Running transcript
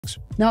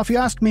Now, if you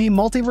ask me,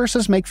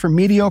 multiverses make for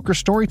mediocre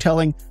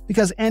storytelling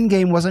because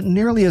Endgame wasn't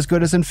nearly as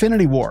good as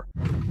Infinity War.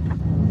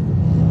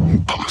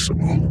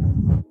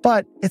 Impossible.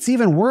 But it's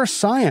even worse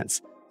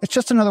science. It's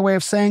just another way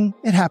of saying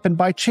it happened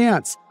by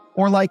chance.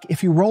 Or like,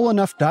 if you roll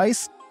enough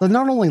dice, they'll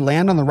not only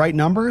land on the right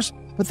numbers,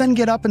 but then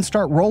get up and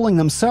start rolling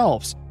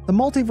themselves. The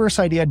multiverse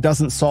idea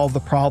doesn't solve the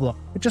problem.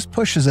 It just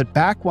pushes it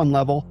back one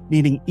level,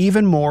 needing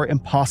even more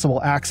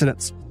impossible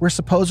accidents. We're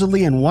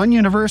supposedly in one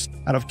universe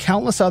out of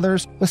countless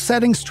others, with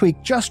settings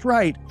tweaked just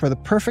right for the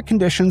perfect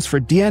conditions for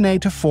DNA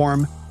to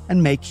form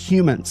and make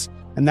humans.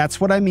 And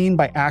that's what I mean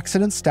by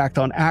accidents stacked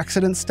on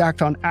accidents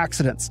stacked on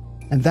accidents.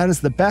 And that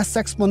is the best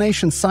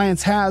explanation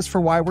science has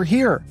for why we're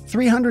here.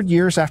 300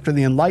 years after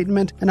the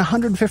Enlightenment and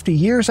 150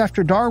 years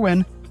after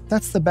Darwin,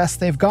 that's the best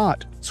they've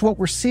got. So what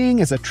we're seeing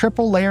is a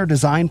triple-layer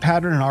design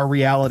pattern in our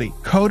reality.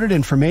 Coded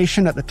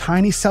information at the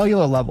tiny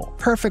cellular level,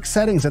 perfect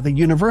settings at the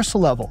universal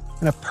level,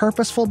 and a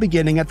purposeful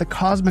beginning at the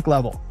cosmic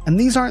level. And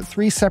these aren't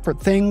three separate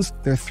things,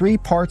 they're three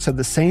parts of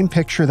the same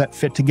picture that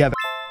fit together.